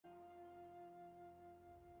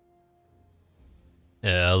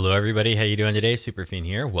Hello everybody, how you doing today? Superfiend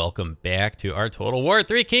here. Welcome back to our Total War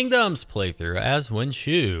 3 Kingdoms playthrough as Yuan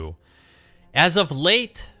Shu. As of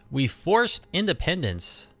late, we forced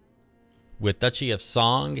independence with Duchy of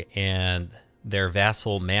Song and their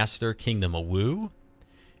vassal master, Kingdom of Wu.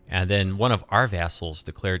 And then one of our vassals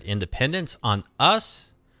declared independence on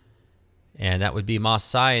us, and that would be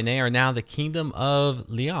Masai, and they are now the Kingdom of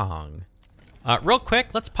Liang. Real quick,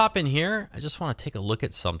 let's pop in here. I just want to take a look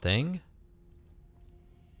at something.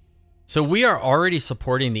 So we are already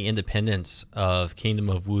supporting the independence of Kingdom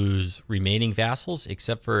of Wu's remaining vassals,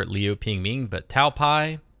 except for Liu Pingming, but Tao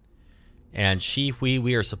Pai and Shi Hui,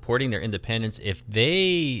 we are supporting their independence. If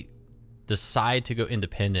they decide to go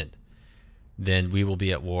independent, then we will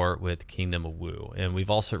be at war with Kingdom of Wu. And we've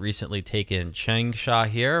also recently taken Changsha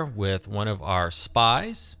here with one of our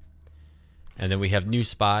spies. And then we have new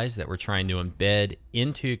spies that we're trying to embed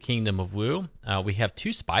into Kingdom of Wu. We have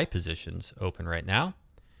 2 spy positions open right now.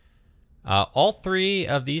 All 3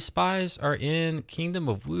 of these spies are in Kingdom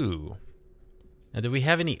of Wu. Now, do we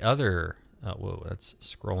have any other? Whoa, that's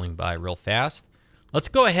scrolling by real fast. Let's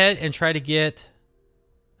go ahead and try to get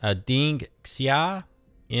Ding Xia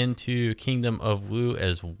into Kingdom of Wu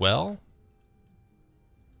as well.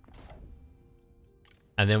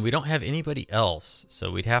 And then we don't have anybody else,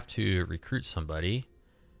 so we'd have to recruit somebody.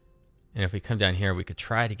 And if we come down here, we could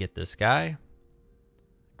try to get this guy.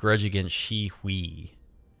 Grudge against Shi Hui.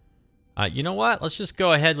 You know what? Let's just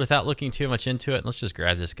go ahead without looking too much into it. And let's just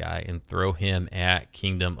grab this guy and throw him at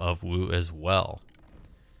Kingdom of Wu as well.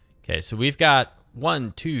 Okay, so we've got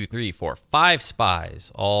 1, 2, 3, 4, 5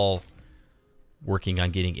 spies all working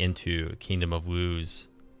on getting into Kingdom of Wu's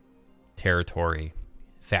territory,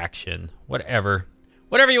 faction, whatever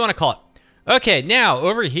you want to call it. Okay, now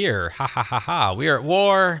over here, we are at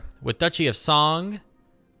war with Duchy of Song.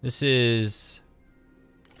 This is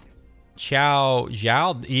Qiao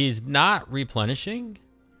Zhao. He's not replenishing.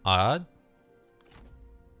 Odd.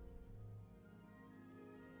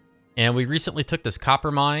 And we recently took this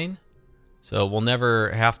copper mine, so we'll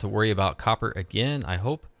never have to worry about copper again, I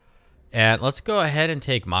hope. And let's go ahead and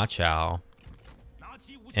take Ma Chao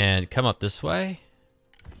and come up this way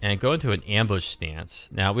and go into an ambush stance.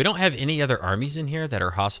 Now, we don't have any other armies in here that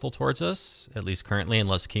are hostile towards us, at least currently,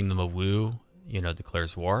 unless Kingdom of Wu,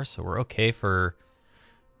 declares war. So we're okay for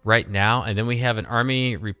right now. And then we have an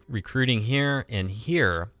army recruiting here and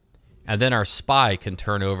here. And then our spy can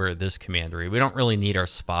turn over this commandery. We don't really need our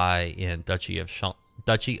spy in Duchy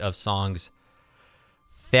of Song's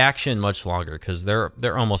faction much longer, because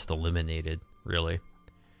they're almost eliminated, really.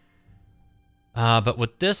 But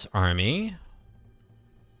with this army,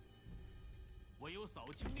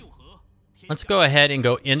 let's go ahead and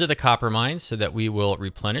go into the copper mines so that we will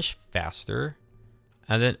replenish faster.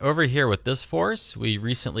 And then over here with this force, we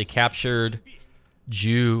recently captured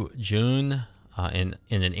Jun in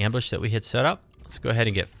an ambush that we had set up. Let's go ahead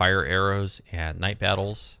and get fire arrows and night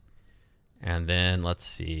battles. And then let's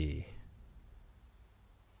see.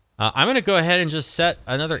 I'm going to go ahead and just set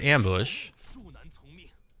another ambush.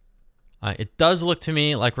 It does look to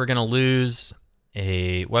me like we're going to lose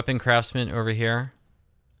a weapon craftsman over here.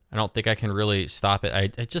 I don't think I can really stop it.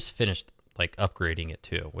 I just finished upgrading it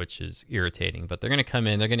too, which is irritating. But they're going to come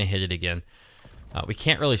in. They're going to hit it again. We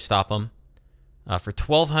can't really stop them. For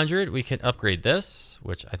 1,200, we can upgrade this,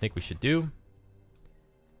 which I think we should do.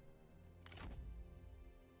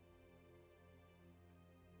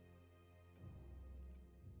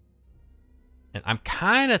 And I'm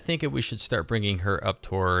kind of thinking we should start bringing her up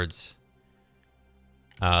towards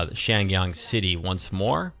the Shangyang City once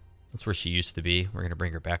more. That's where she used to be. We're going to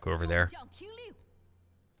bring her back over there.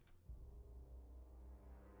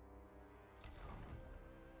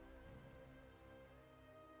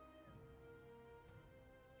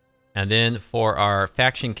 And then for our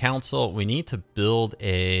faction council, we need to build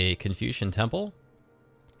a Confucian temple.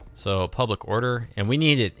 So public order, and we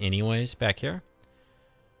need it anyways back here.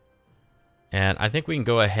 And I think we can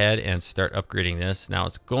go ahead and start upgrading this. Now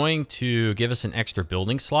it's going to give us an extra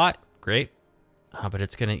building slot. Great. But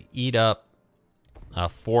it's going to eat up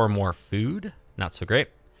 4 more food. Not so great.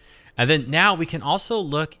 And then now we can also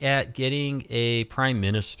look at getting a prime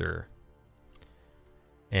minister.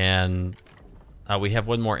 And we have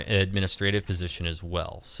one more administrative position as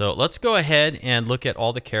well. So let's go ahead and look at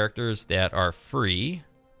all the characters that are free.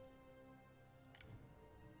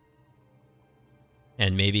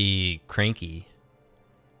 And maybe Cranky.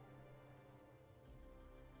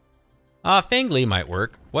 Fang Li might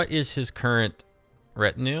work. What is his current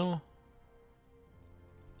retinue?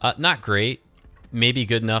 Not great. Maybe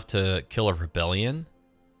good enough to kill a rebellion.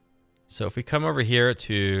 So if we come over here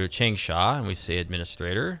to Changsha and we say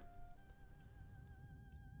administrator,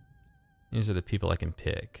 These are the people I can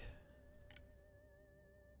pick.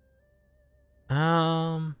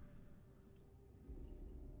 I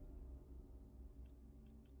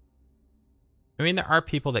mean, there are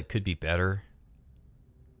people that could be better.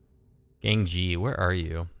 Gang G, where are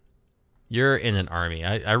you? You're in an army.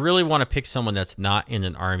 I really want to pick someone that's not in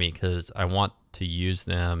an army because I want to use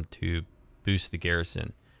them to boost the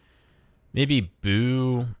garrison. Maybe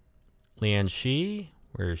Boo Lian Shi?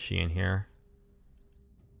 Where is she in here?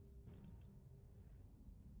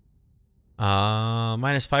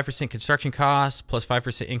 Minus 5% construction costs, plus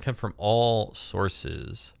 5% income from all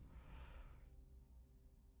sources.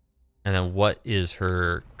 And then what is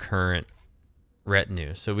her current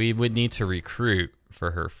retinue? So we would need to recruit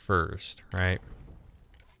for her first, right?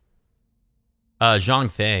 Zhang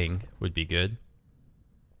Feng would be good.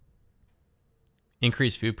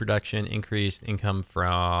 Increased food production, increased income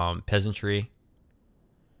from peasantry.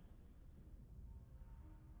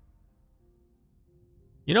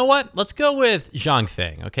 You know what? Let's go with Zhang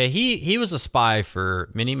Feng. Okay, he was a spy for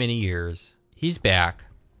many, many years. He's back.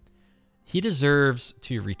 He deserves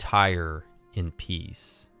to retire in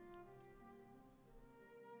peace.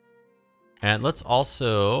 And let's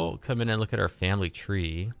also come in and look at our family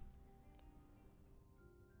tree.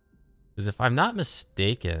 Because if I'm not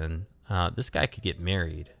mistaken, this guy could get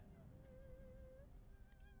married.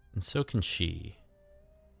 And so can she.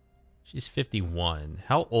 She's 51.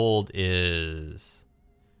 How old is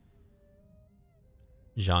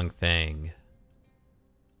Zhang Feng?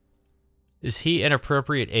 Is he an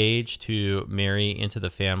appropriate age to marry into the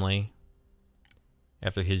family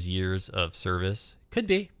after his years of service? Could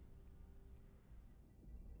be.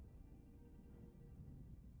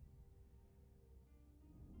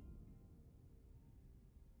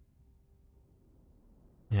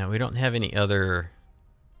 Yeah, we don't have any other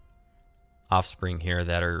offspring here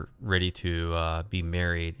that are ready to be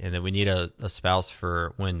married. And then we need a spouse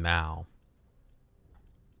for Wen Mao.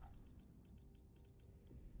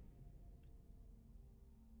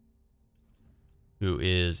 Who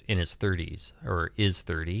is in his 30s, or is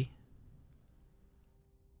 30.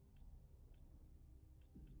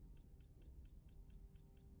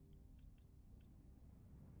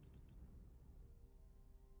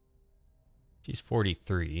 She's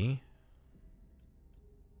 43.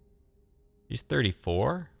 She's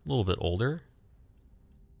 34, a little bit older.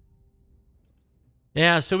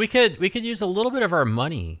 Yeah, so we could use a little bit of our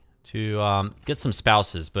money to get some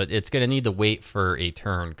spouses, but it's going to need to wait for a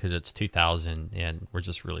turn because it's 2000 and we're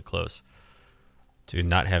just really close to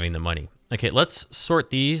not having the money. Okay, let's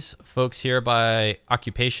sort these folks here by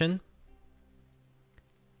occupation.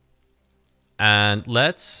 And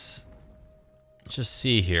let's just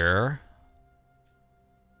see here.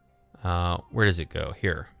 Where does it go?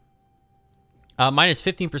 Here. Minus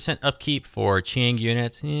 15% upkeep for Chiang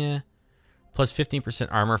units. Yeah. Plus 15%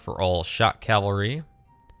 armor for all shock cavalry.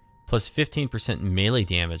 Plus 15% melee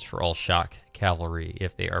damage for all shock cavalry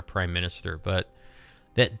if they are prime minister. But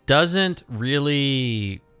that doesn't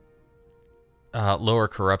really lower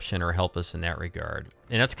corruption or help us in that regard.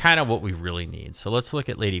 And that's kind of what we really need. So let's look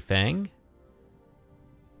at Lady Feng.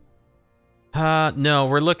 No,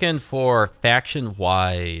 we're looking for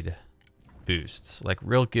faction-wide boosts. Like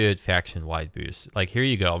real good faction-wide boosts. Like here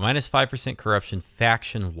you go. Minus 5% corruption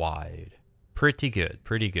faction-wide. Pretty good.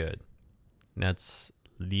 Pretty good. And that's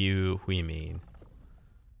Liu Huimin.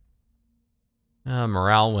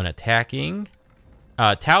 Morale when attacking.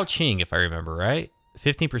 Tao Ching, if I remember right.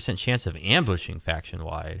 15% chance of ambushing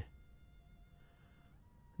faction-wide.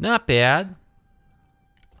 Not bad.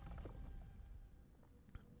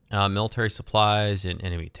 Military supplies in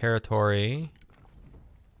enemy territory.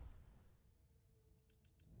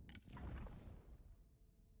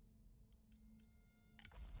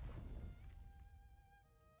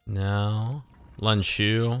 No. Yuan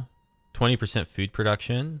Shu. 20% food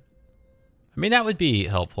production. I mean, that would be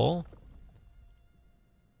helpful.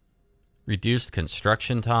 Reduced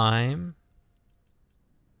construction time.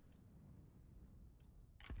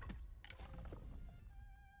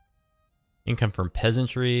 Income from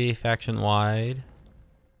peasantry, faction-wide.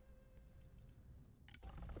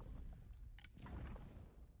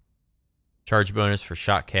 Charge bonus for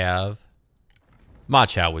shot cav. Ma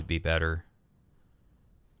Chao would be better.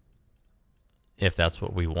 If that's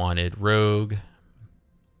what we wanted. Rogue.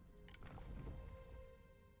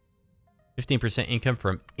 15% income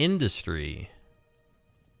from industry.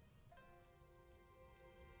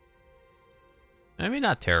 I mean,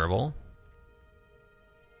 not terrible.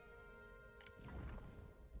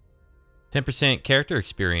 10% character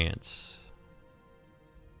experience.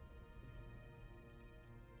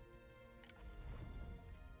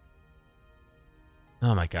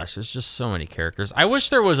 Oh my gosh, there's just so many characters. I wish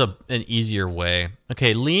there was an easier way.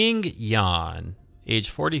 Okay, Ling Yan, age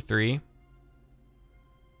 43.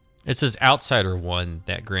 It says Outsider 1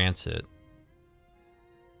 that grants it.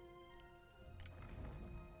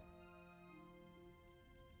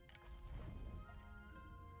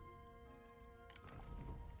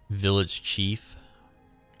 Village Chief.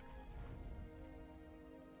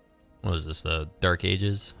 What is this, the Dark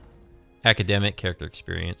Ages? Academic, character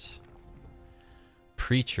experience.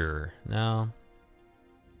 Preacher, no.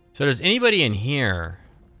 So does anybody in here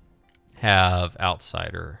have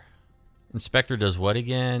Outsider? Inspector does what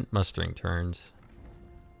again? Mustering turns.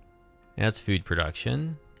 That's food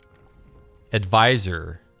production.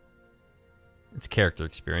 Advisor. It's character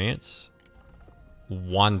experience.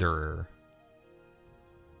 Wanderer.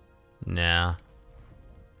 Nah.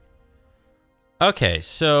 Okay,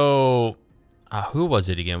 so who was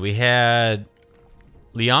it again? We had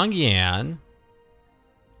Liang Yan,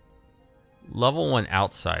 level 1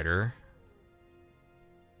 Outsider.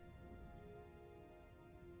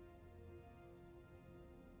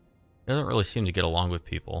 Doesn't really seem to get along with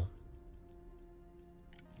people.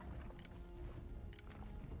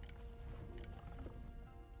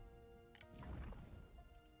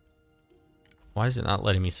 Why is it not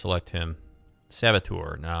letting me select him?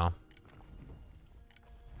 Saboteur, no.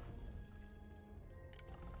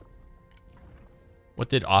 What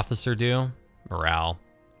did Officer do? Morale.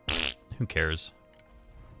 Who cares?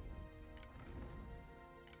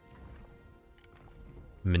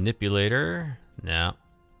 Manipulator? No.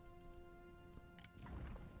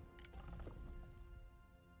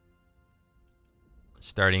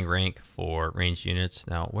 Starting rank for ranged units.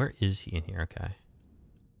 Now, where is he in here? Okay.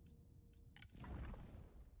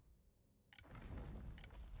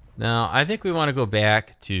 Now, I think we want to go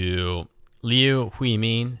back to Liu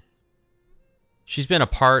Huimin. She's been a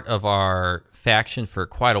part of our faction for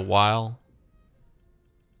quite a while.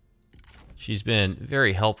 She's been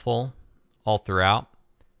very helpful all throughout.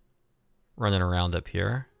 Running around up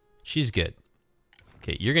here. She's good.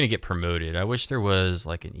 Okay, you're going to get promoted. I wish there was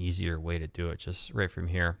like an easier way to do it, just right from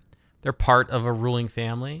here. They're part of a ruling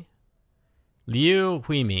family. Liu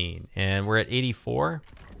Huimin, and we're at 84.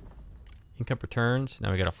 Income returns.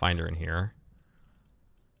 Now we got to find her in here.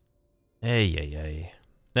 Hey, hey, hey.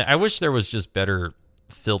 I wish there was just better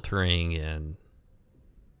filtering and...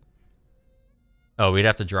 Oh, we'd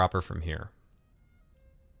have to drop her from here.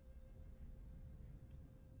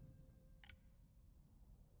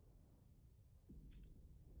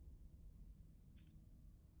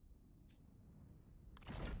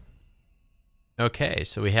 Okay,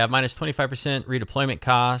 so we have minus 25% redeployment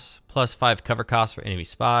costs, plus 5 cover costs for enemy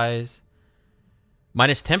spies,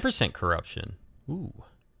 minus 10% corruption. Ooh.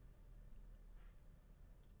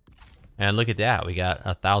 And look at that, we got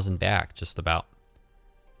 1,000 back, just about.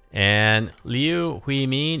 And Liu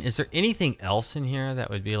Huimin, is there anything else in here that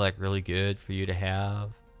would be like really good for you to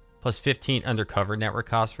have? Plus 15 undercover network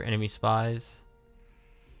costs for enemy spies.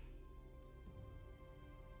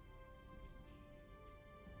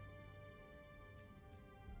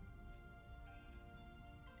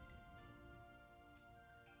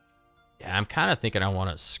 Yeah, I'm kind of thinking I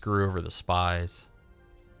want to screw over the spies.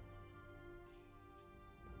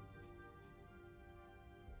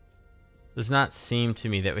 Does not seem to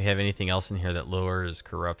me that we have anything else in here that lowers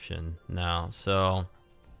corruption. No, so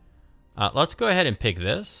let's go ahead and pick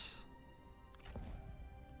this.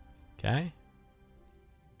 Okay.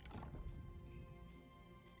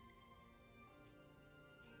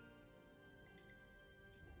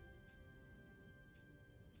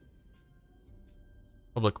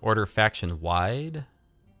 Public order faction wide.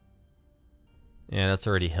 Yeah, that's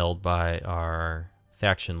already held by our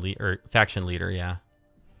faction leader, yeah.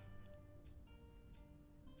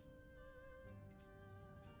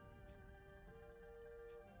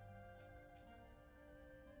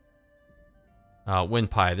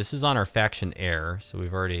 Wind Pie. This is on our faction heir, so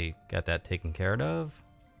we've already got that taken care of.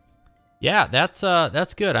 Yeah, that's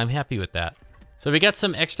good. I'm happy with that. So we got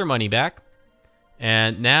some extra money back.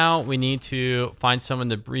 And now we need to find someone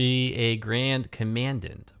to be a Grand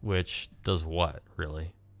Commandant, which does what,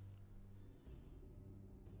 really?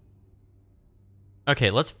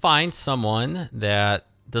 Okay, let's find someone that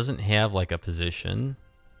doesn't have like a position.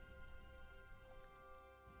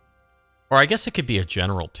 Or I guess it could be a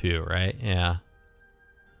general too, right? Yeah.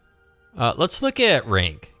 Let's look at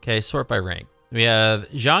rank. Okay, sort by rank. We have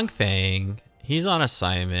Zhang Feng. He's on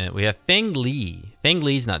assignment. We have Feng Li. Feng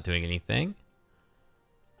Li's not doing anything.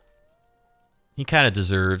 He kind of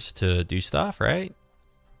deserves to do stuff, right?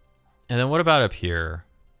 And then what about up here?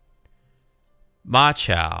 Ma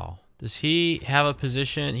Chao. Does he have a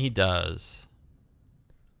position? He does.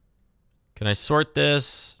 Can I sort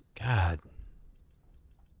this? God.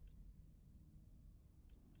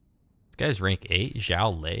 This guy's rank 8.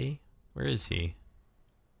 Zhao Lei? Where is he?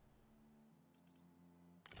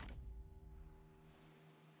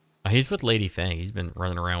 Oh, he's with Lady Fang. He's been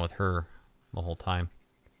running around with her the whole time.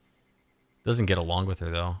 Doesn't get along with her,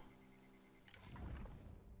 though.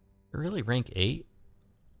 You're really rank 8?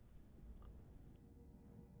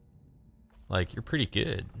 Like, you're pretty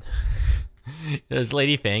good. Does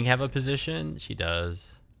Lady Fang have a position? She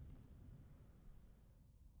does.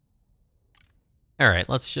 Alright,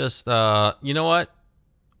 let's just, you know what?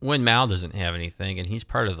 Wen Mao doesn't have anything, and he's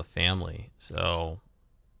part of the family, so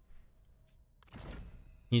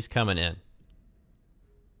he's coming in.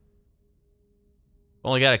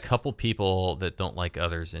 Only got a couple people that don't like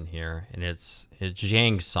others in here, and it's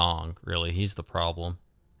Zhang Song, really. He's the problem.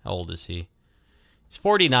 How old is he? He's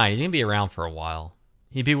 49. He's going to be around for a while.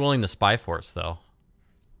 He'd be willing to spy for us, though.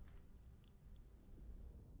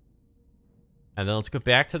 And then let's go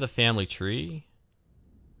back to the family tree.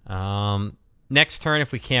 Next turn,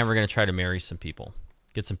 if we can, we're going to try to marry some people.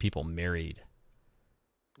 Get some people married.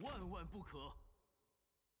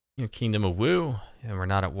 Your Kingdom of Wu, and we're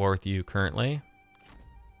not at war with you currently.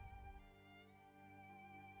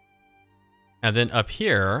 And then up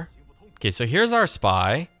here, okay, so here's our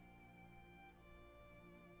spy.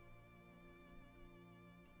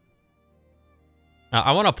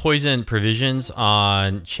 I want to poison provisions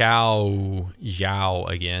on Chao Zhao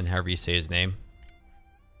again, however you say his name.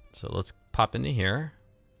 So let's pop into here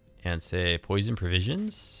and say poison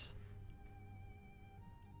provisions.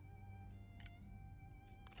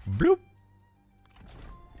 Bloop.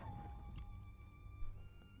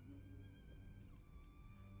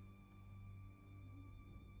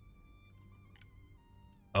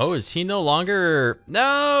 Oh, is he no longer...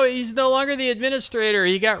 No, he's no longer the administrator.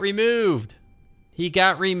 He got removed. He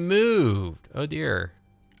got removed. Oh, dear.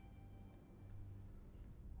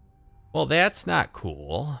 Well, that's not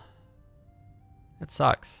cool. That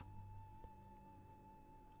sucks.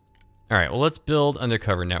 All right, well, let's build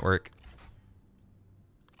undercover network.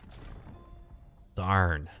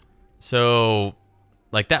 Darn. So,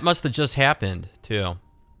 like, that must have just happened, too.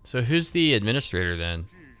 So who's the administrator, then?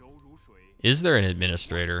 Is there an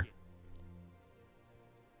administrator?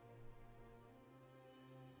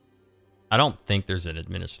 I don't think there's an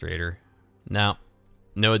administrator. No.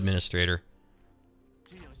 No administrator.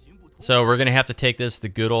 So we're going to have to take this the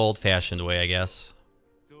good old-fashioned way, I guess.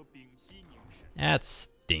 That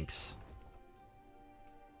stinks.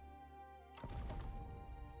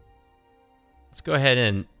 Let's go ahead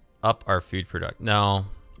and up our food product. No,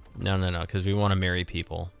 because we want to marry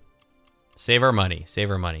people. Save our money. Save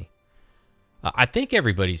our money. I think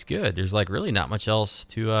everybody's good. There's like really not much else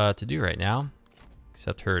to do right now,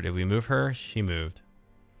 except her. Did we move her? She moved.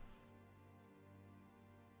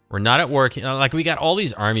 We're not at work. Like we got all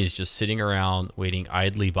these armies just sitting around waiting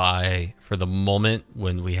idly by for the moment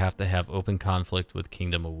when we have to have open conflict with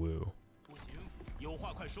Kingdom of Wu.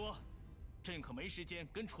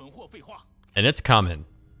 And it's coming.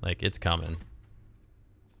 Like it's coming.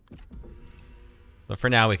 But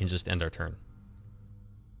for now, we can just end our turn.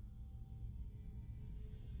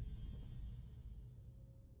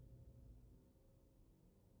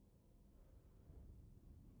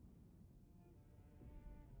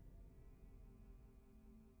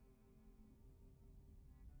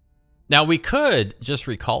 Now, we could just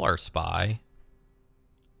recall our spy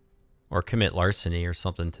or commit larceny or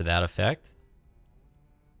something to that effect.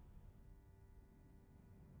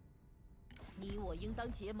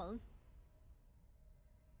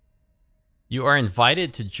 You are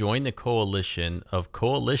invited to join the coalition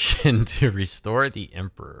to restore the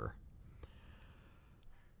Emperor.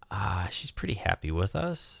 She's pretty happy with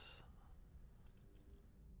us.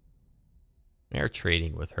 We are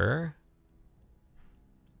trading with her.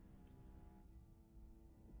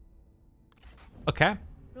 Okay.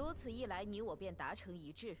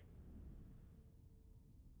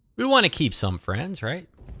 We want to keep some friends, right?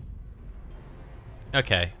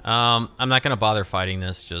 Okay. I'm not going to bother fighting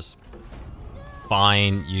this. Just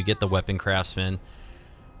fine. You get the weapon craftsman.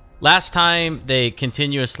 Last time they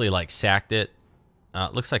continuously like sacked it.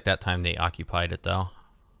 Looks like that time they occupied it though.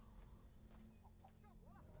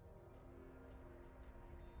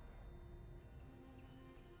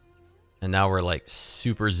 And now we're like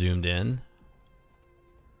super zoomed in.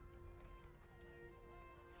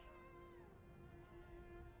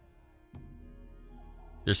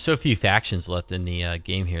 There's so few factions left in the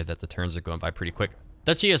game here that the turns are going by pretty quick.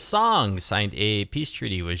 Duchy of Song signed a peace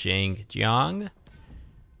treaty with Zhang Jiang.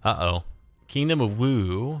 Uh-oh. Kingdom of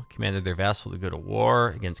Wu commanded their vassal to go to war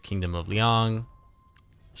against Kingdom of Liang.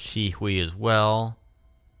 Shi Hui as well.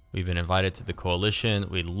 We've been invited to the coalition.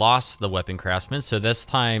 We lost the weapon craftsman, so this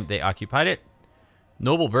time they occupied it.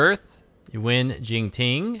 Noble birth, Yuan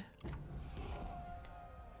Jingting.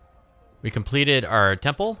 We completed our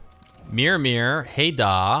temple. Mir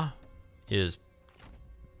Heida is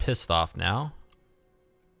pissed off now.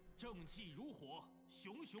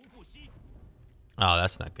 Oh,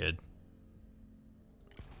 that's not good.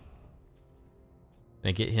 Can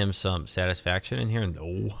I get him some satisfaction in here?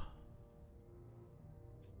 No.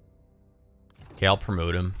 Okay, I'll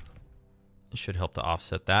promote him. It should help to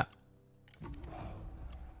offset that.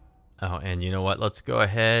 Oh, and you know what? Let's go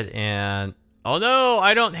ahead and... Oh no,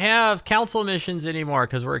 I don't have council missions anymore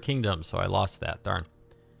because we're a kingdom, so I lost that. Darn.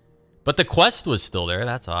 But the quest was still there.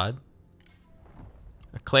 That's odd.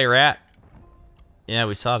 A clay rat. Yeah,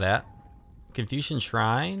 we saw that. Confucian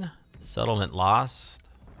Shrine. Settlement lost.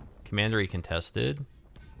 Commandery contested.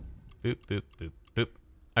 Boop, boop, boop, boop.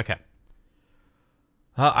 Okay.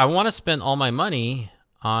 I want to spend all my money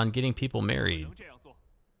on getting people married.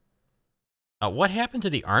 What happened to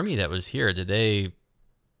the army that was here? Did they...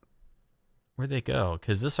 Where'd they go?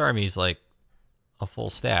 Because this army's like a full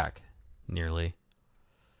stack, nearly.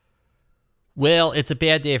 Well, it's a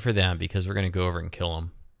bad day for them because we're going to go over and kill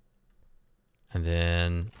them. And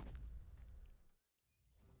then...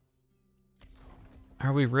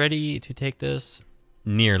 Are we ready to take this?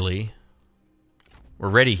 Nearly. We're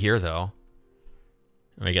ready here, though.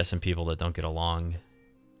 And we got some people that don't get along.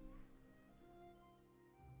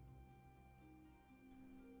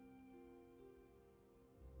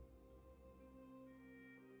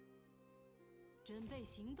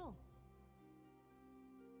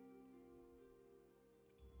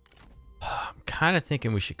 I'm kind of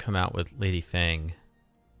thinking we should come out with Lady Fang.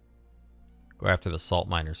 Go after the salt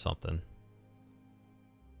mine or something.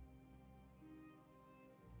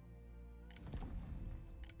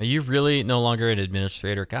 Are you really no longer an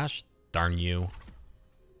administrator? Gosh darn you.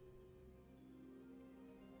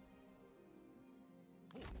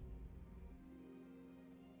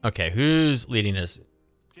 Okay, who's leading this?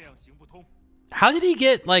 How did he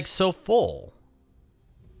get, like, so full?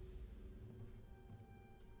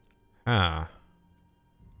 Huh.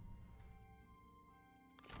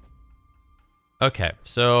 Okay,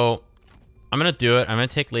 so I'm going to do it. I'm going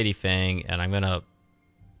to take Lady Fang, and I'm going to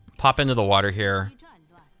pop into the water here.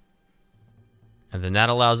 And then that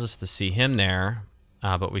allows us to see him there.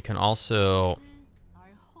 But we can also...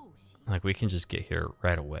 Like, we can just get here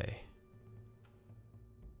right away.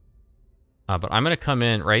 But I'm going to come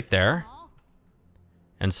in right there.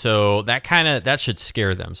 And so that should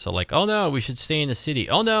scare them. So like, oh no, we should stay in the city.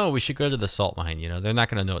 Oh no, we should go to the salt mine. You know, they're not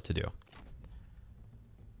going to know what to do.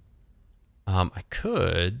 I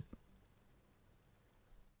could.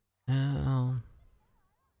 Nah,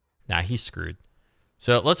 he's screwed.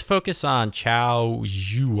 So let's focus on Chao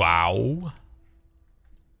Zhuao.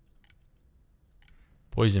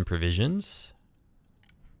 Poison provisions.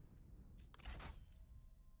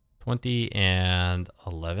 20 and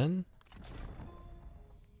 11.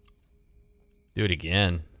 Do it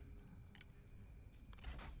again.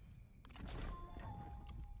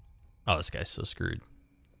 Oh, this guy's so screwed.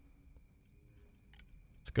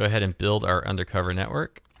 Let's go ahead and build our undercover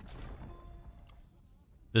network.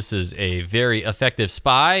 This is a very effective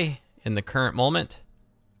spy in the current moment.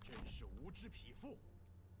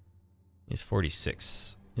 He's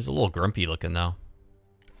 46. He's a little grumpy looking though.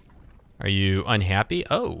 Are you unhappy?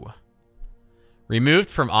 Oh. Removed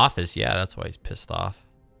from office. Yeah, that's why he's pissed off.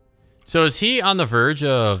 So is he on the verge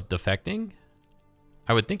of defecting?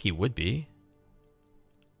 I would think he would be.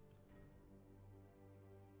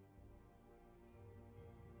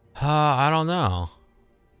 I don't know.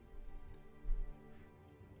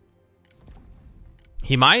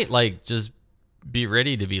 He might, like, just be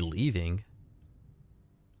ready to be leaving.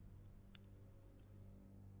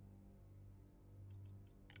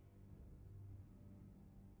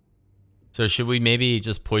 So should we maybe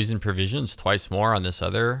just poison provisions twice more on this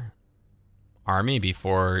other army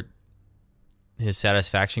before his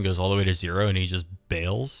satisfaction goes all the way to 0 and he just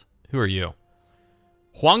bails? Who are you?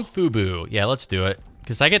 Huang Fubu. Yeah, let's do it.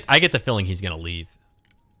 Because I get the feeling he's going to leave.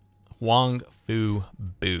 Huang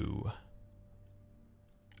Fubu.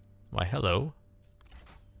 Why, hello.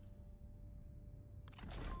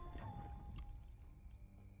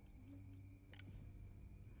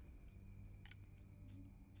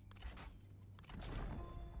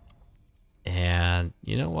 And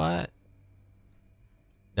you know what?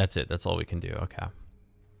 That's it. That's all we can do. Okay.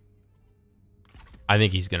 I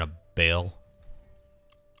think he's going to bail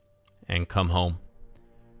and come home.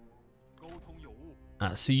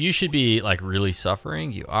 So you should be like really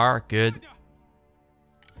suffering. You are good.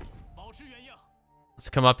 Let's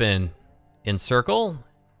come up in circle.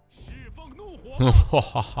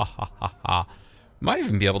 Might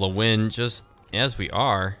even be able to win just as we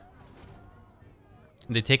are. Are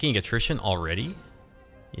they taking attrition already?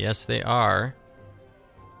 Yes, they are.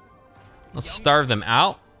 Let's starve them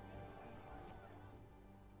out.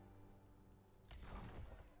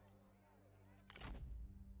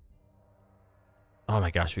 Oh my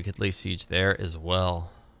gosh, we could lay siege there as well.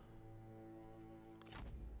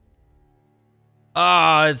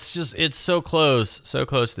 Ah, it's so close. So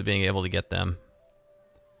close to being able to get them.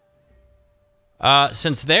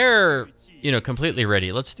 Since they're, completely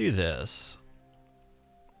ready, let's do this.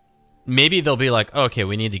 Maybe they'll be like, okay,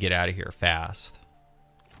 we need to get out of here fast.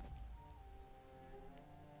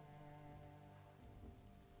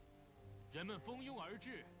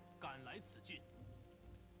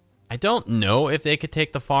 I don't know if they could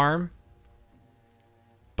take the farm,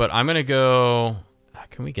 but I'm going to go...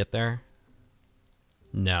 Can we get there?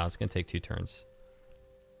 No, it's going to take 2 turns.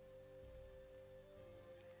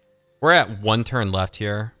 We're at 1 turn left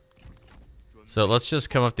here. So let's just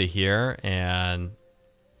come up to here and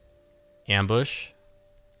ambush.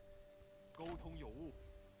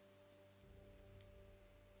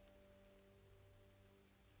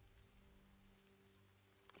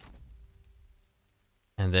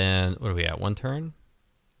 And then, what are we at? 1 turn?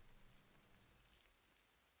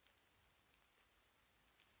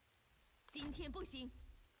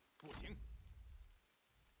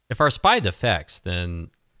 If our spy defects,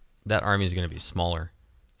 then that army is going to be smaller.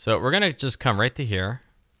 So we're going to just come right to here.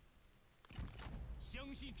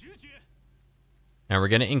 And we're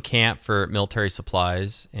going to encamp for military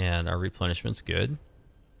supplies, and our replenishment's good.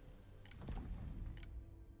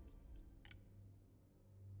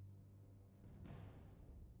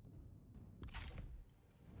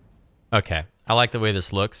 Okay, I like the way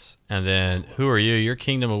this looks. And then, who are you? You're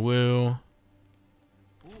Kingdom of Wu.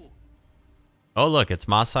 Oh, look, it's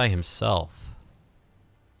Masai himself.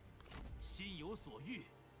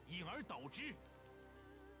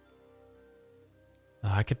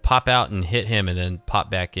 I could pop out and hit him and then pop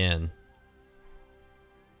back in.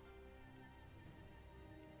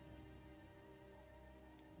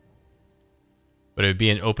 But it would be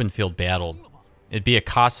an open field battle. It'd be a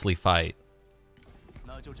costly fight.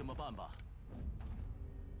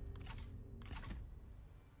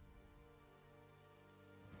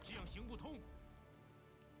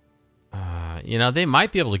 They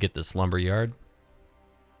might be able to get this lumberyard.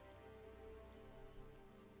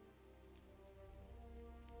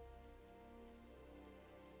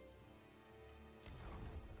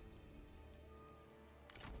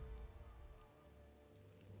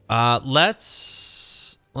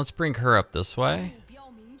 Let's bring her up this way.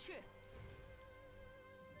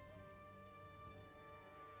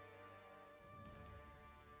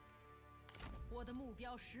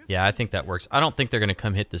 Yeah, I think that works. I don't think they're going to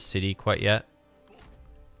come hit the city quite yet.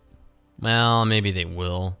 Well, maybe they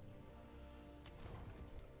will.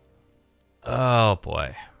 Oh,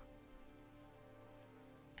 boy.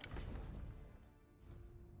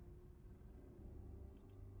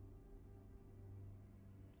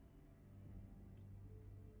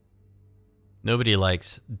 Nobody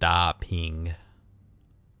likes Da Ping.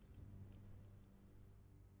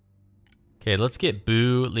 Okay, let's get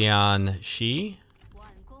Bu Lian Shi.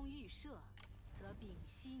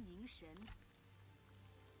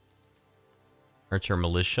 Archer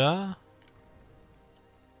Militia.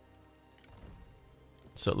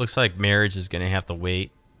 So it looks like marriage is going to have to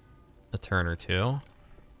wait a turn or two.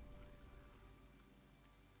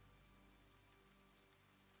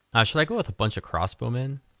 Should I go with a bunch of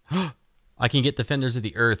crossbowmen? I can get Defenders of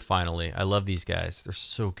the Earth finally. I love these guys. They're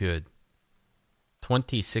so good.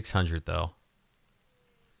 2,600 though.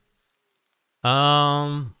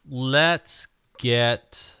 Let's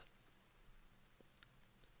get...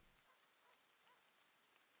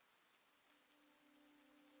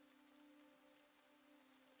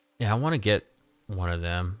 Yeah, I want to get one of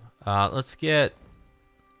them. Let's get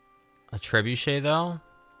a trebuchet though.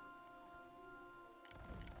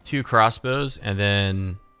 2 crossbows, and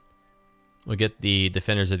then we'll get the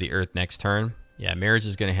Defenders of the Earth next turn. Yeah, marriage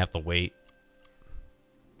is going to have to wait.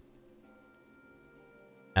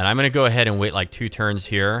 And I'm going to go ahead and wait like 2 turns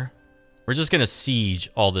here. We're just going to siege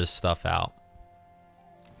all this stuff out.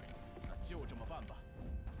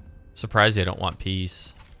 Surprised they don't want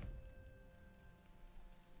peace.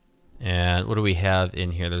 And what do we have in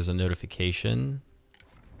here? There's a notification.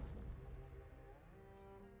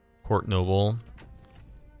 Court Noble.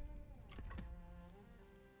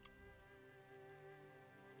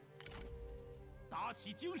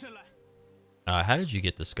 How did you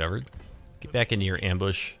get discovered? Get back into your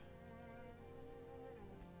ambush.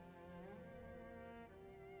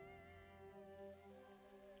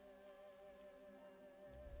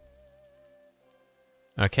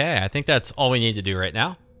 Okay, I think that's all we need to do right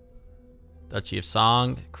now. Duchy of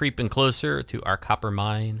Song, creeping closer to our copper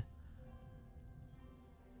mine.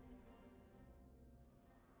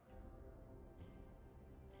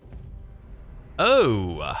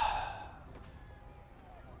 Oh!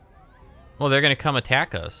 Well, they're gonna come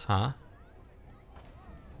attack us, huh?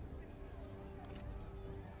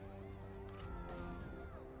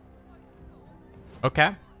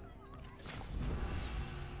 Okay.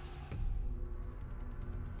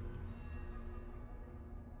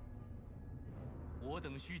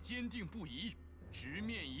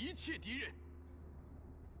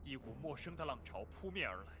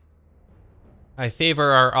 I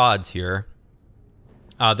favor our odds here.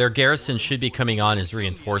 Their garrison should be coming on as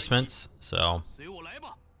reinforcements, so...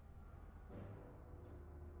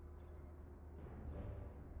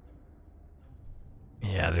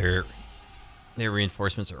 Yeah, their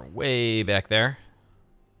reinforcements are way back there.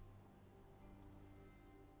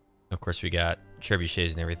 Of course, we got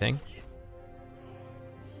trebuchets and everything.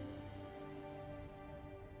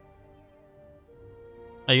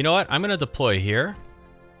 You know what? I'm going to deploy here.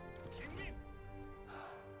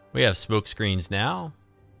 We have smoke screens now.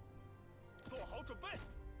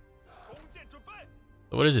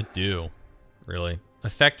 What does it do, really?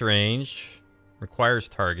 Effect range. Requires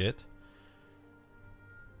target.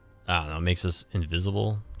 I don't know. Makes us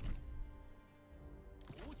invisible.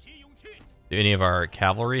 Do any of our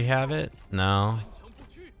cavalry have it? No.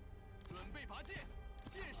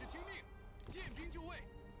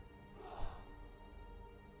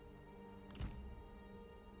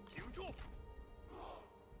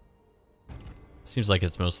 Seems like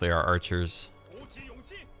it's mostly our archers.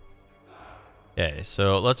 Okay,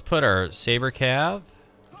 so let's put our saber cav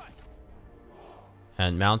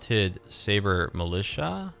and mounted saber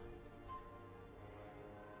militia.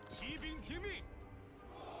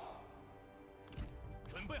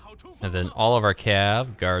 And then all of our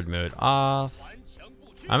cav, guard mode off.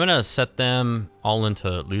 I'm gonna set them all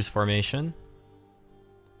into loose formation.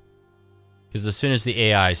 Because as soon as the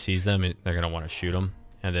AI sees them, they're gonna want to shoot them.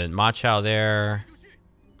 And then Ma Chao there.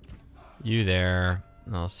 You there.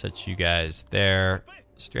 And I'll set you guys there.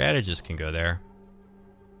 Strategist can go there.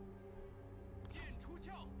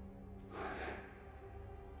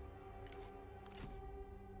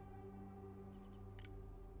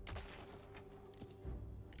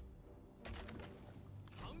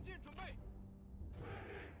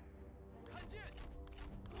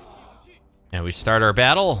 And we start our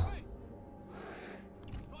battle.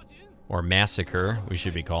 Or massacre, we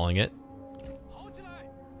should be calling it.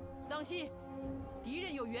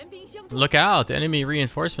 Look out, the enemy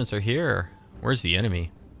reinforcements are here. Where's the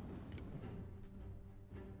enemy?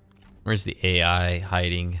 Where's the AI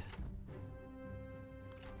hiding?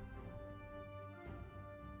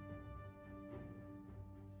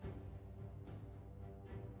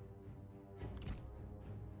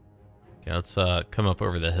 Okay, let's come up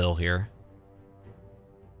over the hill here.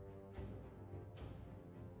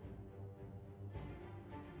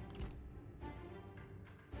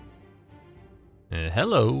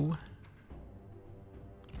 Hello.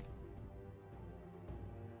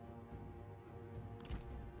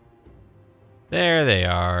 There they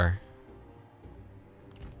are.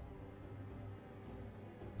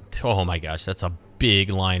 Oh my gosh, that's a big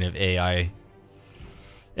line of AI.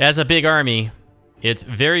 It has a big army. It's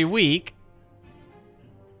very weak.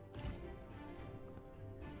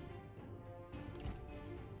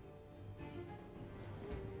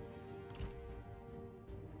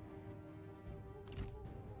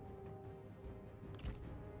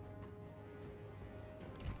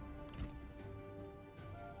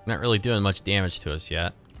 Not really doing much damage to us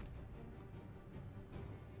yet.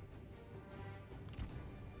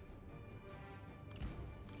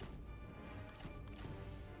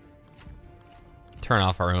 Turn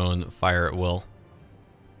off our own fire at will.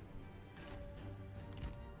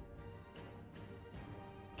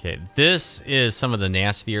 Okay, this is some of the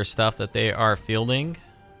nastier stuff that they are fielding.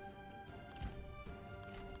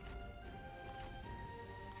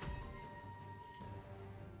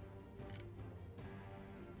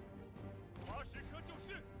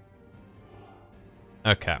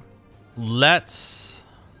 Okay, let's...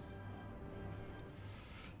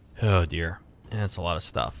 Oh dear, that's a lot of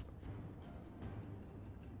stuff.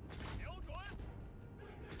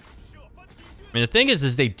 I mean, the thing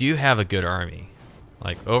is they do have a good army.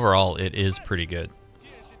 Like, overall, it is pretty good.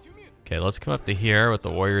 Okay, let's come up to here with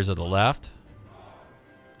the warriors of the left.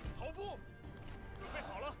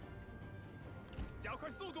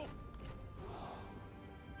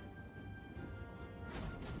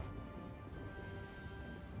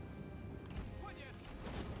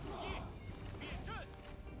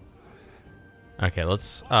 Okay,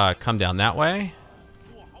 let's come down that way.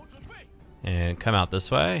 And come out this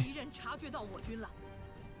way. 敌人察觉到我军了，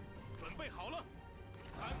准备好了，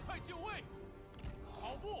赶快就位，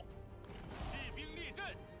跑步，士兵列阵，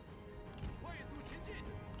快速前进，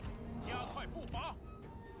加快步伐，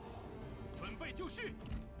准备就绪，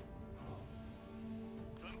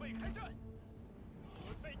准备开战，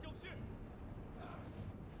准备就绪。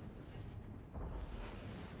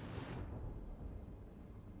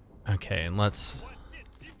 Okay, and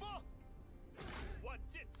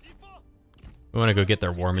we want to go get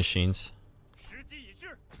their war machines. 时机已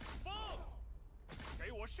至，放，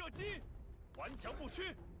给我射击，顽强不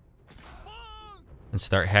屈，放， And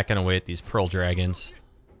start hacking away at these pearl dragons.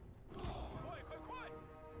 快快快，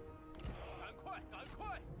赶快赶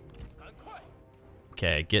快赶快，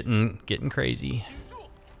 Okay, getting crazy. 顶住，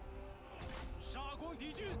杀光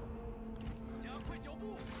敌军，加快脚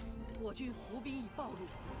步，我军伏兵已暴露，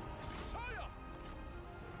杀呀！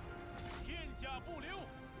片甲不留。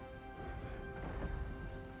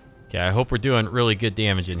 Okay, I hope we're doing really good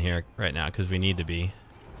damage in here right now, because we need to be.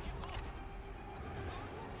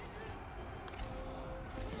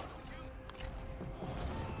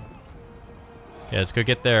 Yeah, let's go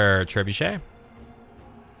get their trebuchet.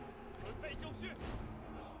 准备就绪，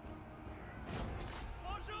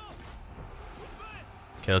发射，准备，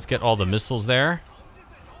 Okay, let's get all the missiles there.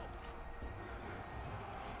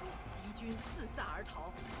 敌军四散而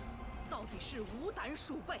逃，到底是无胆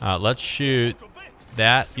鼠辈。 Let's shoot 准备，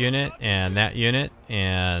 that unit,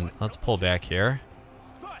 and let's pull back here.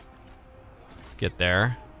 在， Let's get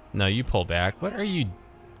there. No, you pull back. What are you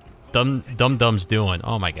dum-dums doing?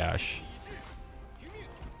 Oh my gosh. 一致，听命，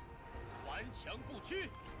顽强不屈，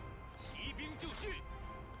骑兵就绪，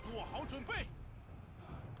做好准备，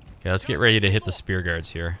 Okay, let's get ready to hit the spear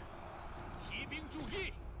guards here. 骑兵注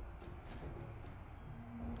意，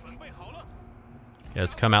准备好了， Okay,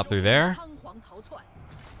 let's come out through there. 仓皇逃窜，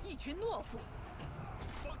一群懦夫。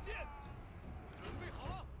 放箭，准备好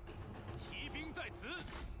了，骑兵在此，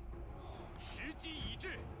时机已至，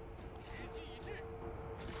时机已至，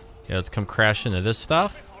 Okay, let's come crash into this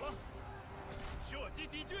stuff. 准备好了，射击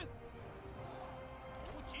敌军，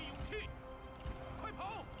鼓起勇气，快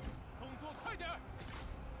跑，动作快点儿，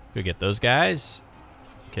 Go get those guys.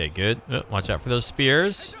 Okay, good. Oh, watch out for those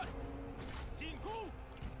spears. 开战，进攻，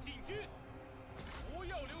进军，不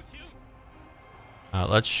要留情，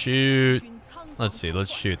 Let's shoot. 军仓皇 Let's see. 逃 Let's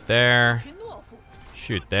窜 shoot there. 一群懦夫。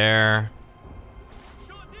 Shoot there.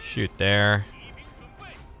 射击， Shoot there. 骑兵准备，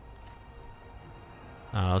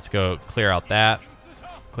 Let's go clear out that. 兵厮杀，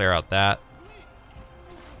 Clear out that.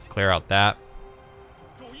 Clear out that.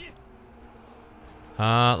 注意，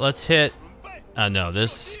 Let's hit. 准备， No,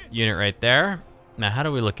 this unit right there. Now, how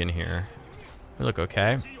do we look in here? We look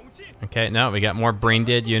okay. 起勇气， Okay, no, we got more brain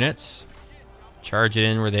dead units. Charge it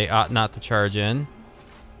in where they ought not to charge in.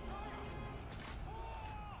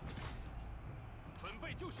 准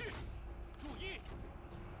备就绪，注意，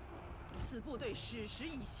此部队矢石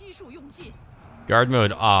已悉数用尽， Guard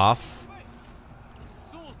mode off.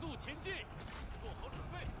 速速前进，做好准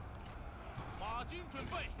备，法军准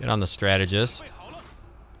备， Get on the strategist. 准备好了，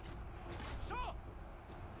杀，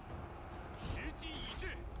时机已至，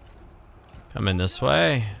 Come in this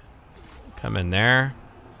way. Come in there.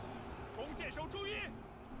 弓箭手注意，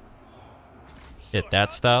 Hit that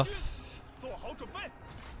stuff. 做好准备，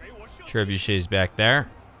给我射击， Trebuchet's back there.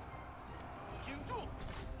 挺住，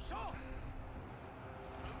杀，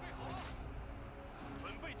准备好了，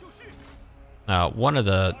准备就绪， One of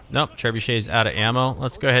the... Nope, Trebuchet's out of ammo.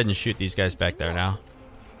 Let's go ahead and shoot these guys back there now.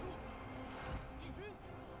 进军，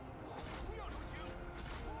不要留情，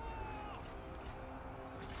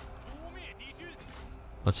诛灭敌军，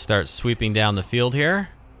 Let's start sweeping down the field here.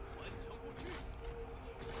 顽强不屈，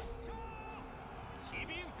杀，骑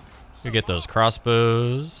兵， Go get those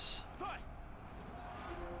crossbows. 在，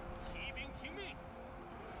骑兵听命，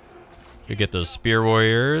 Go get those spear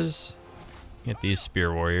warriors. Get these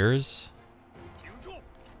spear warriors. 挺住，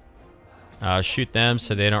 Shoot them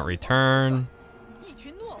so they don't return. 一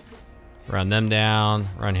群懦夫。 Run them down.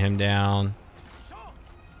 Run him down. 杀，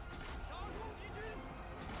杀光敌军，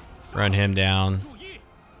 Run him down. 注意，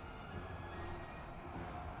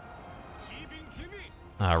骑兵听命，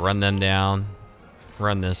 Run them down.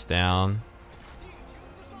 Run this down. 尽情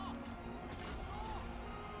厮杀，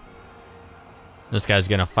 This guy's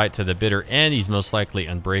gonna fight to the bitter end. He's most likely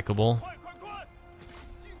unbreakable. 快快快，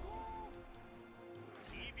进攻，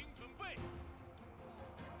骑兵准备，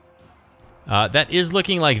 That is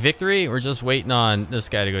looking like victory. We're just waiting on this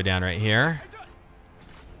guy to go down right here. 开战，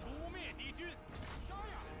诛灭敌军，杀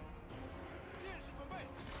呀！剑士准备，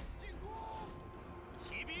进攻，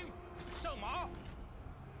骑兵上上马，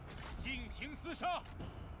尽情厮杀，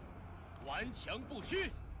顽强不屈，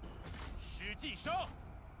使尽杀。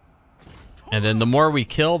 And then the more we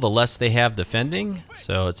kill, the less they have defending.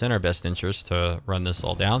 So it's in our best interest to run this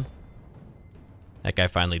all down. That guy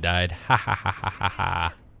finally died. Ha ha ha ha ha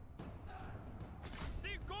ha.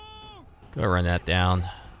 Go run that down.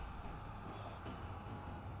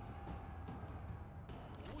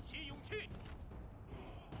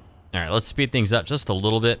 Alright, let's speed things up just a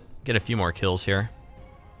little bit. Get a few more kills here.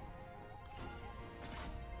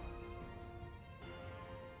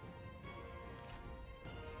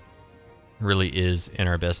 Really is in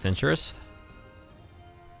our best interest.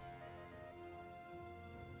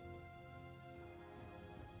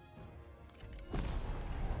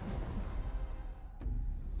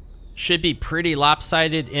 Should be pretty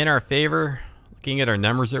lopsided in our favor. Looking at our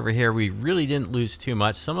numbers over here, we really didn't lose too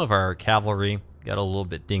much. Some of our cavalry got a little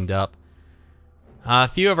bit dinged up. A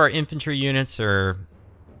few of our infantry units are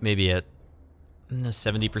maybe at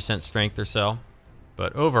 70% strength or so.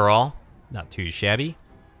 But overall, not too shabby.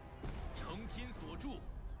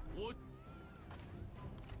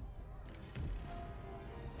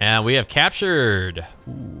 And we have captured.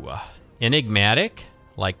 Ooh, enigmatic,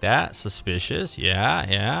 like that. Suspicious, yeah,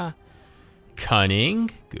 yeah. Cunning,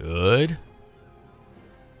 good.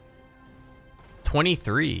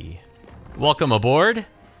 23. Welcome aboard.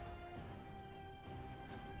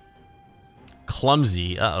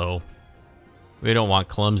 Clumsy, uh-oh. We don't want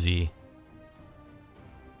clumsy.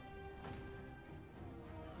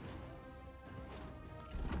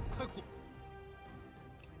 And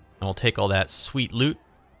we'll take all that sweet loot.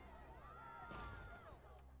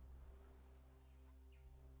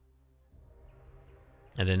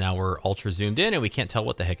 And then now we're ultra zoomed in and we can't tell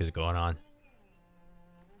what the heck is going on.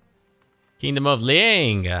 Kingdom of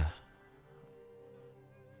Liang.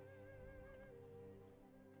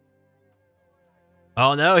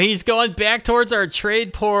 Oh no, he's going back towards our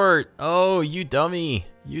trade port. Oh, you dummy.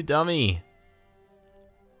 You dummy.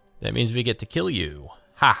 That means we get to kill you.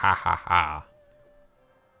 Ha ha ha ha.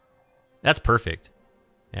 That's perfect.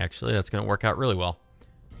 Actually, that's going to work out really well.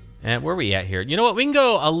 And where are we at here? You know what? We can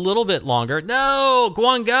go a little bit longer. No!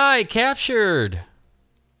 Guangai captured!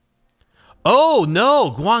 Oh,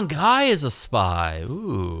 no! Guangai is a spy.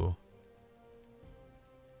 Ooh.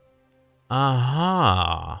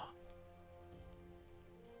 Uh-huh.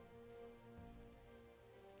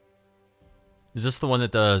 Is this the one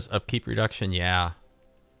that does upkeep reduction? Yeah.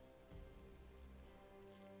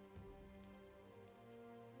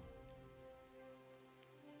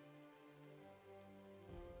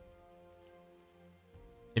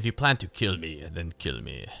 If you plan to kill me, then kill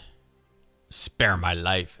me. Spare my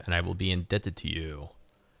life, and I will be indebted to you.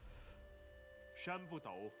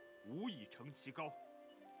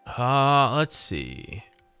 Let's see.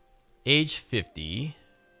 Age 50.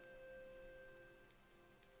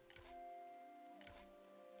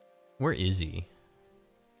 Where is he?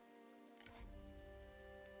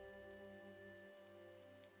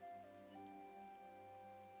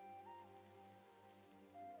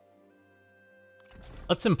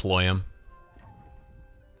 Let's employ him.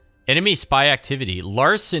 Enemy spy activity.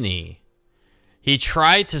 Larceny. He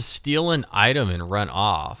tried to steal an item and run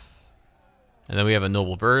off. And then we have a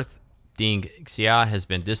noble birth. Ding Xia has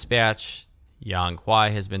been dispatched. Yang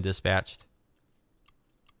Huai has been dispatched.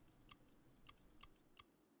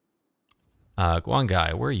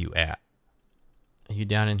 Guangai, where are you at? Are you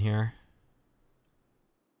down in here?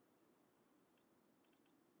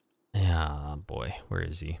 Yeah, boy, where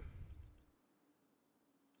is he?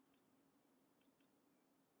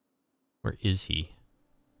 Where is he?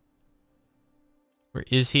 Where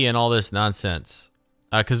is he in all this nonsense?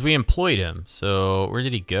 Because we employed him, so where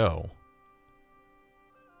did he go?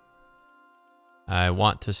 I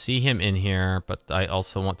want to see him in here, but I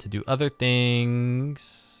also want to do other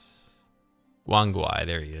things. Guanguai,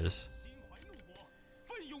 there he is.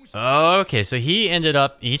 Okay, so he ended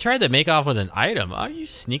up, he tried to make off with an item. Oh, you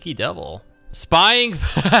sneaky devil. Spying,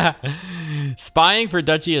 spying for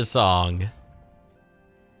Duchy of Song.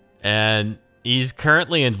 And he's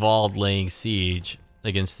currently involved laying siege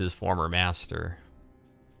against his former master.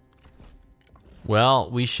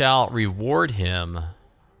 Well, we shall reward him.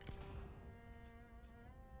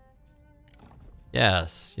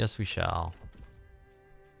 Yes, yes we shall.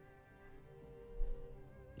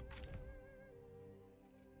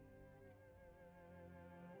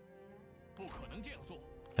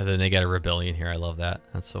 And then they got a rebellion here. I love that.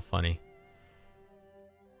 That's so funny.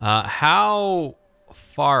 How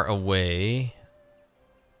far away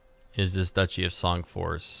is this Duchy of Song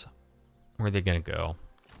force? Where are they gonna go?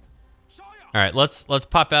 All right, let's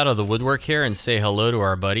pop out of the woodwork here and say hello to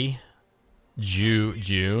our buddy.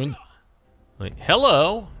 June. Wait,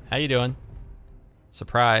 hello. How you doing?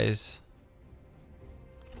 Surprise.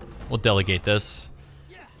 We'll delegate this.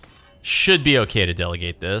 Should be okay to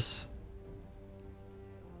delegate this.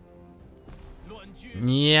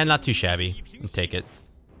 Yeah, not too shabby. We'll take it.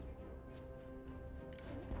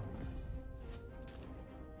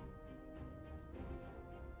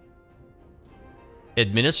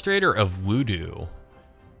 Administrator of Voodoo.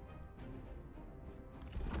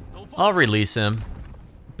 I'll release him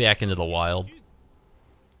back into the wild.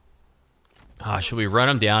 Ah, should we run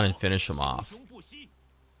him down and finish him off?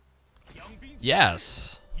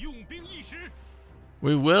 Yes.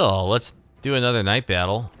 We will. Let's do another night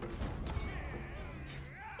battle.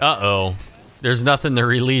 Uh-oh. There's nothing to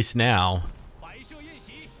release now.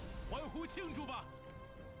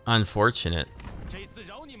 Unfortunate.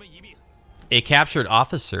 A captured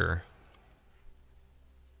officer.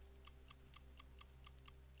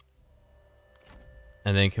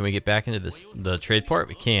 And then can we get back into this, the trade port?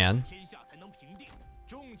 We can.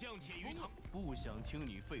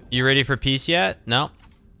 You ready for peace yet? No.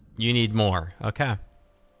 You need more. Okay.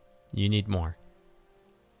 You need more.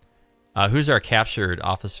 Who's our captured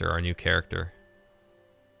officer, our new character?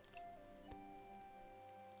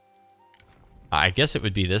 I guess it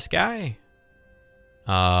would be this guy.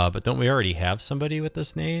 But don't we already have somebody with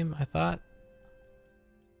this name, I thought?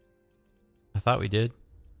 I thought we did.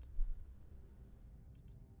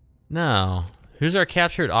 No. Who's our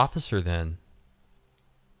captured officer then?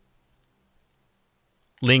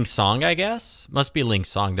 Ling Song, I guess? Must be Ling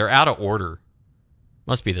Song. They're out of order.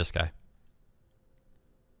 Must be this guy.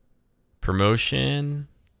 Promotion.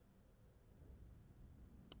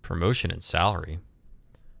 Promotion and salary.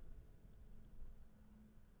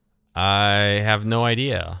 I have no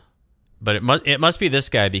idea. But it must be this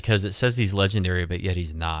guy because it says he's legendary, but yet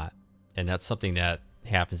he's not. And that's something that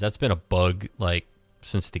happens. That's been a bug, like,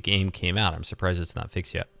 since the game came out. I'm surprised it's not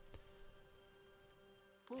fixed yet.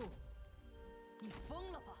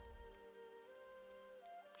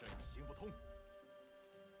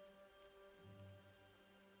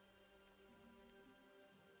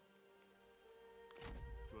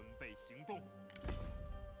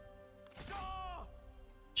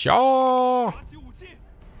 Shaw!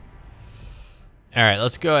 Alright,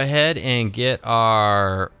 let's go ahead and get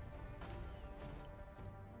our...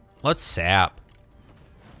 Let's sap.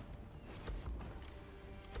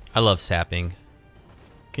 I love sapping.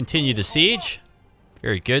 Continue the siege.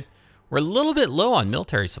 Very good. We're a little bit low on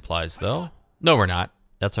military supplies, though. No, we're not.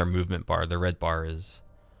 That's our movement bar. The red bar is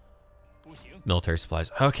military supplies.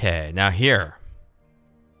 Okay, now here.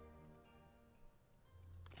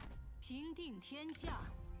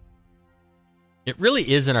 It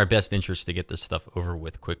really is in our best interest to get this stuff over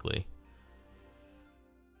with quickly.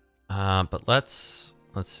 But let's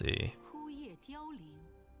see.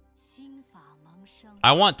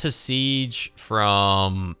 I want to siege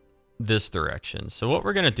from this direction. So what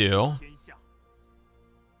we're gonna do?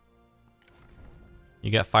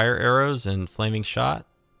 You got fire arrows and flaming shot.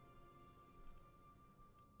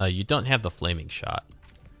 You don't have the flaming shot.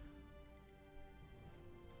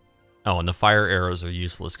 Oh, and the fire arrows are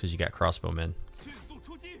useless because you got crossbowmen.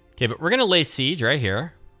 Okay, but we're gonna lay siege right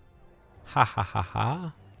here. Ha ha ha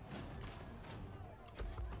ha.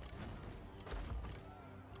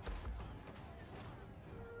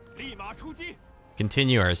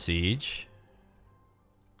 Continue our siege.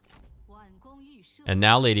 And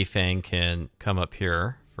now Lady Fang can come up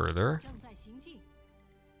here further.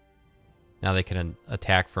 Now they can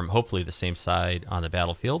attack from hopefully the same side on the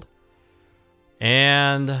battlefield.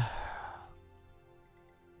 And...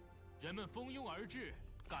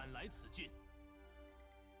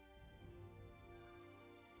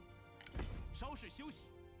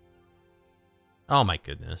 oh my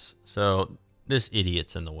goodness. So this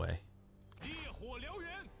idiot's in the way.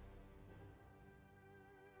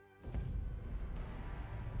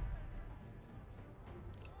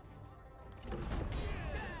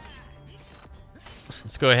 So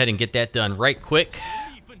let's go ahead and get that done right quick.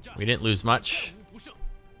 We didn't lose much.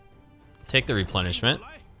 Take the replenishment.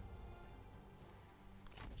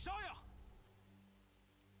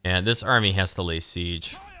 And this army has to lay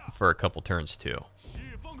siege for a couple turns too.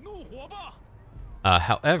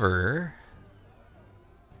 However,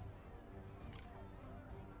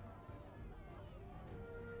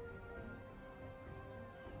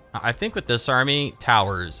 I think with this army,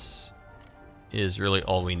 towers is really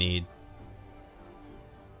all we need.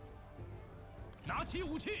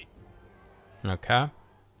 Okay.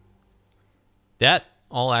 That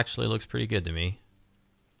all actually looks pretty good to me.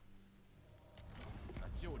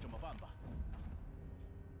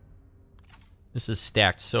 This is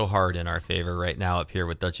stacked so hard in our favor right now up here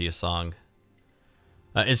with Duchy of Song.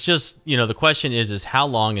 It's just, you know, the question is how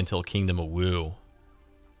long until Kingdom of Wu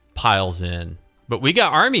piles in? But we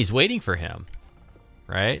got armies waiting for him,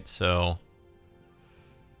 right? So,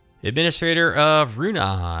 Administrator of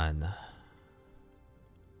Runan.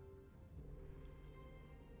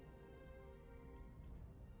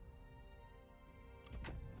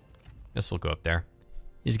 Guess we'll go up there.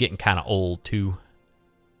 He's getting kind of old, too.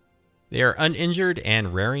 They are uninjured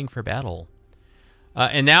and raring for battle.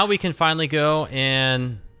 And now we can finally go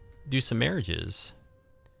and do some marriages.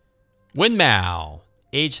 Winmao,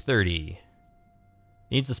 age 30.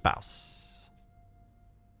 Needs a spouse.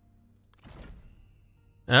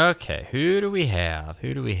 Okay, who do we have?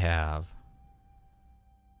 Who do we have?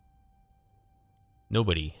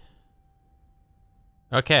 Nobody.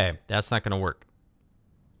 Okay, that's not going to work.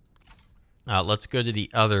 Let's go to the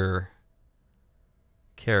other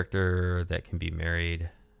character that can be married.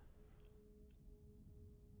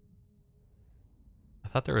 I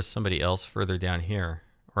thought there was somebody else further down here.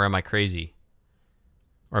 Or am I crazy?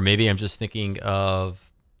 Or maybe I'm just thinking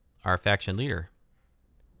of our faction leader.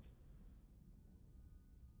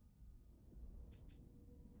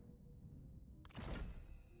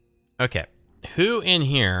 Okay. Who in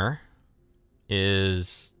here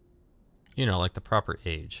is, you know, like the proper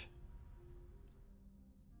age?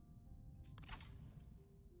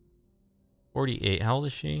 48. How old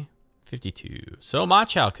is she? 52. So Ma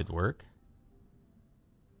Chao could work.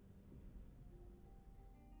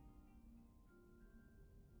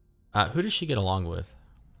 Who does she get along with?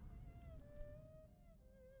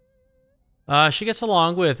 She gets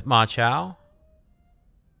along with Ma Chao.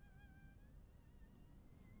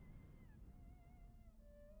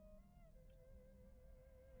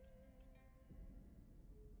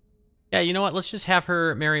 Yeah, you know what? Let's just have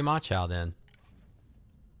her marry Ma Chao then.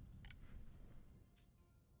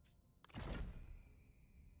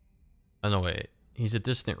 Oh, no, wait. He's a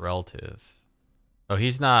distant relative. Oh,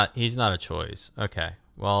 he's not a choice. Okay.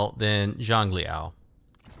 Well, then Zhang Liao.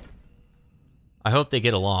 I hope they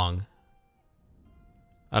get along.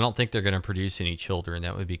 I don't think they're going to produce any children.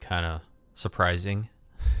 That would be kind of surprising,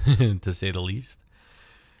 to say the least.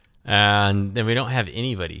 And then we don't have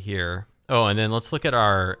anybody here. Oh, and then let's look at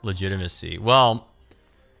our legitimacy. Well,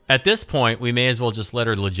 at this point, we may as well just let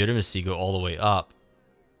our legitimacy go all the way up.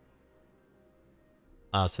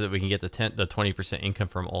 So that we can get the 20% income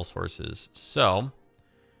from all sources. So,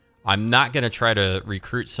 I'm not going to try to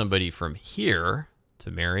recruit somebody from here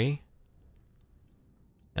to marry.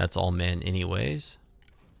 That's all men anyways.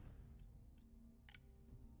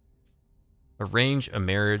 Arrange a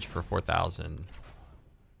marriage for 4,000.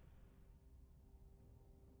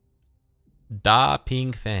 Da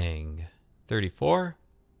Ping Fang, 34.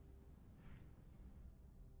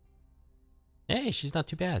 Hey, she's not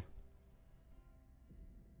too bad.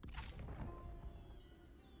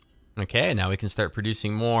 Okay, now we can start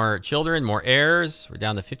producing more children, more heirs. We're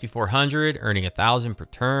down to 5,400, earning 1,000 per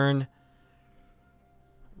turn.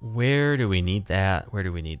 Where do we need that? Where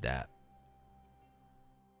do we need that?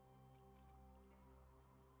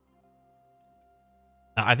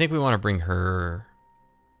 I think we want to bring her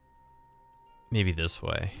maybe this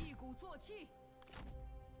way.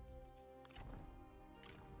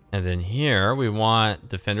 And then here we want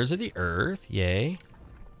Defenders of the Earth. Yay.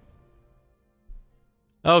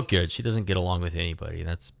 Oh, good. She doesn't get along with anybody.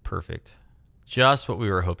 That's perfect. Just what we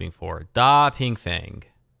were hoping for. Da Ping Fang.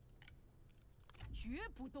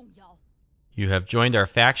 You have joined our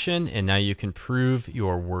faction, and now you can prove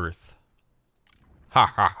your worth. Ha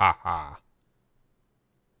ha ha ha.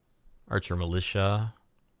 Archer Militia.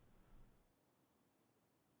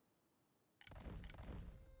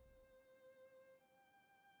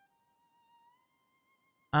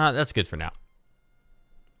 That's good for now.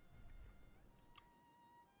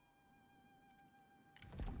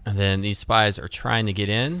 And then these spies are trying to get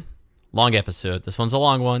in. Long episode. This one's a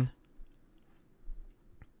long one.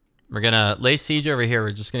 We're going to lay siege over here.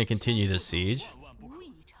 We're just going to continue this siege.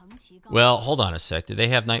 Well, hold on a sec. Do they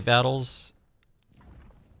have night battles?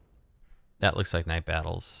 That looks like night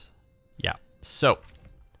battles. Yeah. So,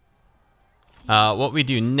 what we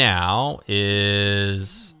do now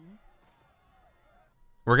is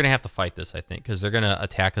we're going to have to fight this, I think, because they're going to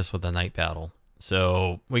attack us with a night battle.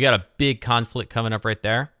 So we got a big conflict coming up right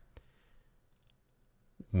there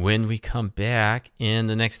when we come back in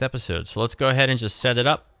the next episode. So let's go ahead and just set it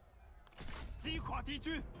up.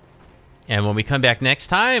 And when we come back next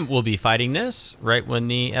time, we'll be fighting this right when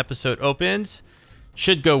the episode opens.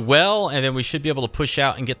 Should go well, and then we should be able to push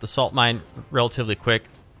out and get the salt mine relatively quick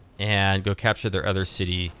and go capture their other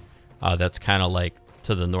city that's kind of like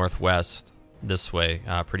to the northwest this way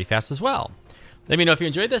pretty fast as well. Let me know if you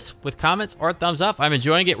enjoyed this with comments or thumbs up. I'm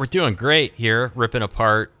enjoying it. We're doing great here, ripping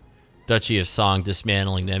apart Duchy of Song,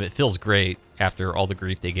 dismantling them. It feels great after all the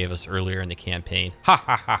grief they gave us earlier in the campaign. Ha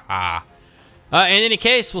ha ha ha. In any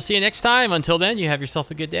case, we'll see you next time. Until then, you have yourself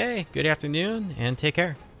a good day, good afternoon, and take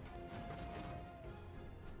care.